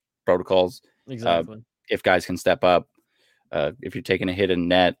 COVID protocols. Exactly. If guys can step up, if you're taking a hit in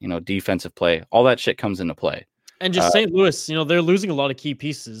net, defensive play, all that shit comes into play. And just St. Louis, they're losing a lot of key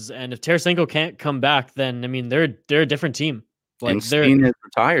pieces. And if Tarasenko can't come back, then they're a different team. Like, and Steen is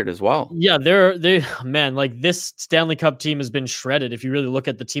retired as well. Yeah, this Stanley Cup team has been shredded. If you really look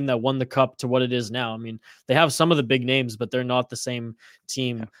at the team that won the cup to what it is now, they have some of the big names, but they're not the same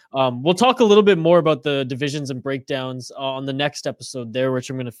team. Yeah. We'll talk a little bit more about the divisions and breakdowns on the next episode there,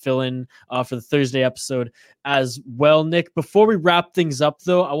 which I'm going to fill in for the Thursday episode as well, Nick. Before we wrap things up,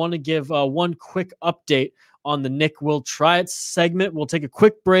 though, I want to give one quick update on the Nick Will Try It segment. We'll take a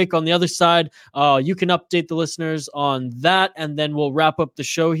quick break. On the other side, you can update the listeners on that, and then we'll wrap up the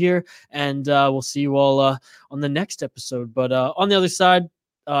show here, and we'll see you all on the next episode. But on the other side,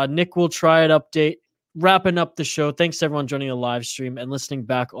 Nick Will Try It update, wrapping up the show. Thanks to everyone joining the live stream and listening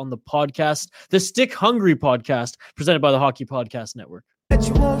back on the podcast, the Stick Hungry podcast, presented by the Hockey Podcast Network. That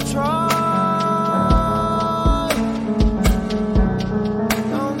you won't try.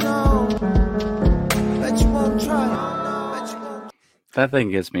 That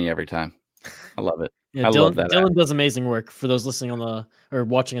thing gets me every time. I love it. Yeah, I love that. Dylan does amazing work for those listening or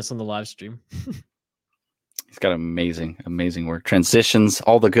watching us on the live stream. He's got amazing work. Transitions,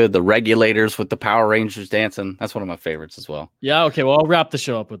 all the regulators with the Power Rangers dancing. That's one of my favorites as well. Yeah. Okay. Well, I'll wrap the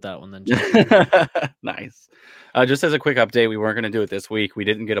show up with that one then. Nice. Just as a quick update, we weren't going to do it this week. We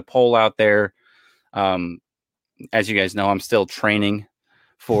didn't get a poll out there. As you guys know, I'm still training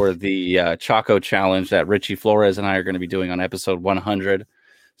for the Choco Challenge that Richie Flores and I are going to be doing on episode 100.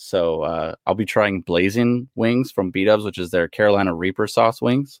 So I'll be trying Blazing Wings from B-Dubs, which is their Carolina Reaper sauce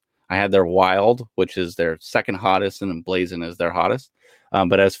wings. I had their Wild, which is their second hottest, and then Blazing is their hottest.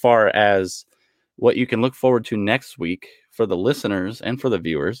 But as far as what you can look forward to next week for the listeners and for the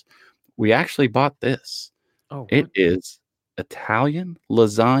viewers, we actually bought this. Oh, it is Italian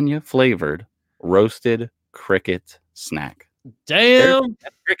lasagna flavored roasted cricket snack. Damn.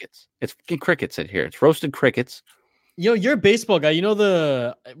 That's crickets. It's fucking crickets in here. It's roasted crickets. You're a baseball guy.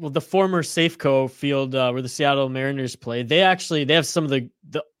 The former Safeco field where the Seattle Mariners play. They have some of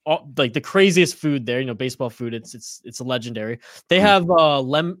the craziest food there. Baseball food. It's a legendary. They have I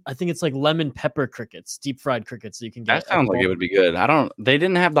think it's like lemon pepper crickets, deep fried crickets that you can get. That sounds like it would be good. They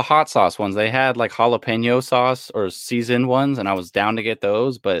didn't have the hot sauce ones. They had like jalapeno sauce or seasoned ones, and I was down to get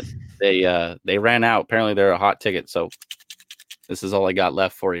those, but they ran out. Apparently they're a hot ticket, so This is all I got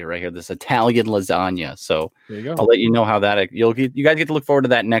left for you right here. This Italian lasagna. So There you go. I'll let you know how that you guys get to look forward to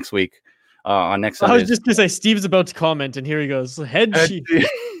that next week. On next Sunday. I was just gonna say Steve's about to comment, and here he goes. Head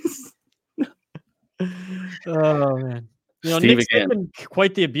cheese. Oh man. Nick's taken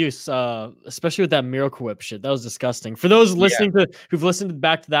quite the abuse, especially with that Miracle Whip shit. That was disgusting. For those listening who've listened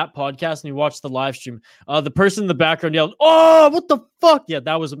back to that podcast and you watched the live stream, the person in the background yelled, "Oh, what the fuck!" Yeah,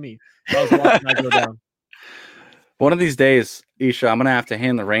 that was me. I was watching that go down. One of these days, Isha, I'm gonna have to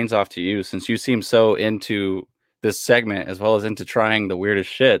hand the reins off to you since you seem so into this segment as well as into trying the weirdest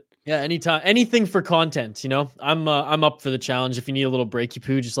shit. Yeah, anytime, anything for content. I'm up for the challenge. If you need a little breaky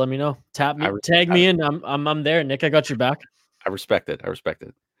poo, just let me know. Tag me in. I'm there, Nick. I got your back. I respect it.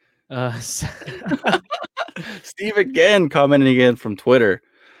 Steve again commenting again from Twitter.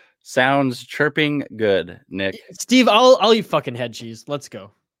 Sounds chirping good, Nick. Steve, I'll eat fucking head cheese. Let's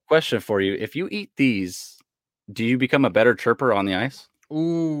go. Question for you: if you eat these, do you become a better chirper on the ice?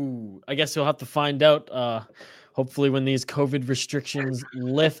 Ooh, I guess you'll have to find out. Hopefully when these COVID restrictions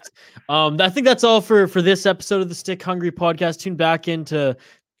lift. I think that's all for this episode of the Stick Hungry podcast. Tune back into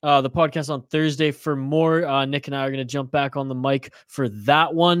the podcast on Thursday for more. Nick and I are going to jump back on the mic for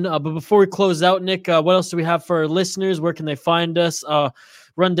that one. But before we close out, Nick, what else do we have for our listeners? Where can they find us?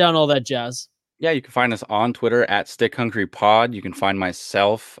 Run down all that jazz. Yeah, you can find us on Twitter at Stick Hungry Pod. You can find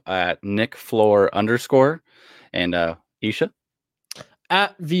myself at NickFloor_. And Isha?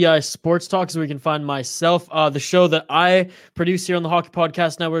 At VI Sports Talks, where you can find myself, the show that I produce here on the Hockey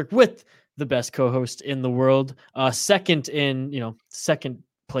Podcast Network with the best co-host in the world. Second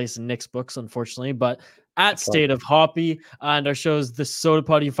place in Nick's books, unfortunately, but at State of Hoppy, and our show's The Soda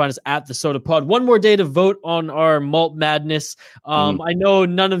Pod. You can find us at The Soda Pod. One more day to vote on our Malt Madness. I know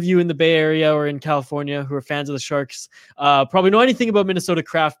none of you in the Bay Area or in California who are fans of the Sharks probably know anything about Minnesota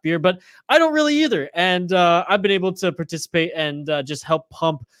craft beer, but I don't really either. And I've been able to participate and just help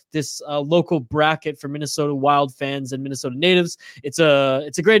pump this local bracket for Minnesota Wild fans and Minnesota natives. It's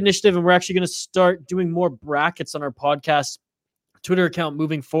a great initiative, and we're actually going to start doing more brackets on our podcast Twitter account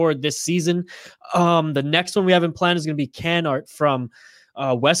moving forward this season. The next one we have in plan is going to be can art from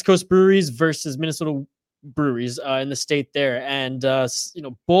West Coast breweries versus Minnesota breweries in the state there. And,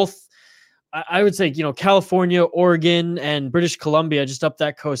 both, I would say, California, Oregon, and British Columbia, just up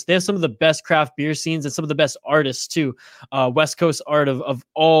that coast, they have some of the best craft beer scenes and some of the best artists too. West Coast art of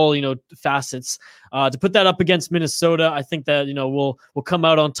all, facets. To put that up against Minnesota, I think that, we'll come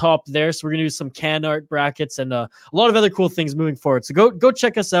out on top there. So we're going to do some can art brackets and a lot of other cool things moving forward. So go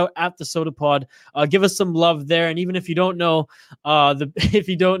check us out at the Soda Pod. Give us some love there. And even if you don't know, if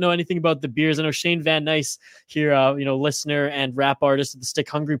you don't know anything about the beers, I know Shane Van Nice here, listener and rap artist of the Stick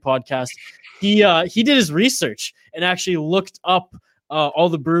Hungry podcast. He did his research and actually looked up all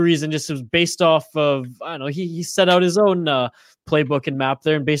the breweries and just was based off of, he set out his own playbook and map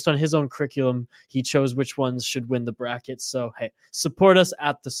there, and based on his own curriculum, he chose which ones should win the bracket. So, hey, support us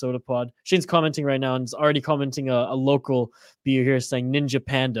at the Soda Pod. Shane's commenting right now and is already commenting a local beer here saying Ninja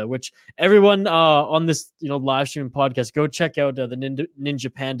Panda, which everyone on this live stream podcast, go check out the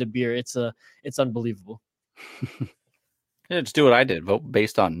Ninja Panda beer. It's unbelievable. Yeah, just do what I did. Vote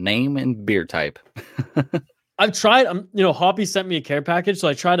based on name and beer type. I've tried, Hoppy sent me a care package, so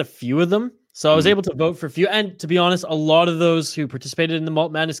I tried a few of them. So I was able to vote for a few. And to be honest, a lot of those who participated in the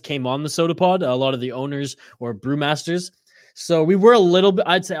Malt Madness came on the Soda Pod, a lot of the owners or brewmasters. So we were a little bit,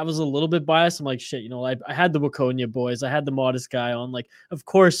 I'd say I was a little bit biased. I'm like, shit, I had the Waconia boys. I had the Modest guy on. Like, of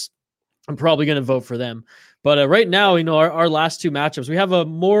course, I'm probably going to vote for them. But right now, our last two matchups, we have a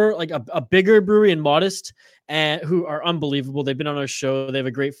more like a bigger brewery in Modest, and who are unbelievable. They've been on our show. They have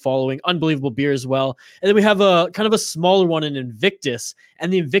a great following, unbelievable beer as well. And then we have a kind of a smaller one in Invictus,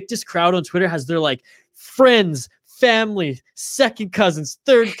 and the Invictus crowd on Twitter has their like friends, family, second cousins,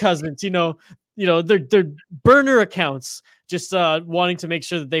 third cousins, their burner accounts, just wanting to make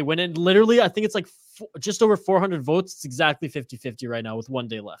sure that they win. And literally, I think it's like just over 400 votes. It's exactly 50-50 right now with 1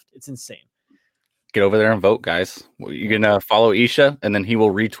 day left. It's insane. Get over there and vote, guys. You can follow Isha, and then he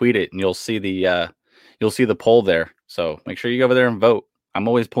will retweet it, and you'll see the poll there. So make sure you go over there and vote. I'm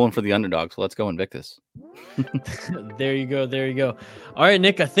always pulling for the underdog, so let's go Invictus. There you go. All right,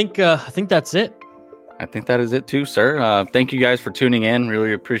 Nick. I think that's it. I think that is it too, sir. Thank you guys for tuning in.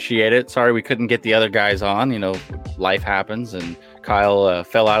 Really appreciate it. Sorry we couldn't get the other guys on. Life happens, and Kyle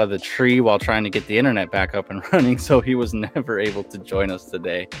fell out of the tree while trying to get the internet back up and running, so he was never able to join us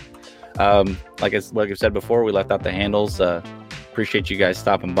today. Like I said before, we left out the handles. Appreciate you guys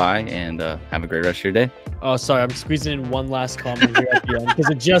stopping by, and have a great rest of your day. Oh, sorry, I'm squeezing in one last comment here at the end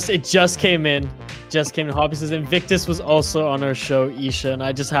because it just came in. Hoppy says Invictus was also on our show, Isha, and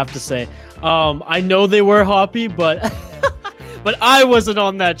I just have to say, I know they were Hoppy, but but I wasn't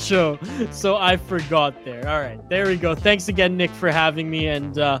on that show, so I forgot there. All right, there we go. Thanks again, Nick, for having me,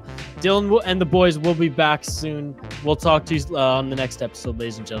 and Dylan and the boys will be back soon. We'll talk to you on the next episode,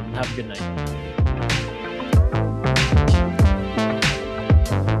 ladies and gentlemen. Have a good night.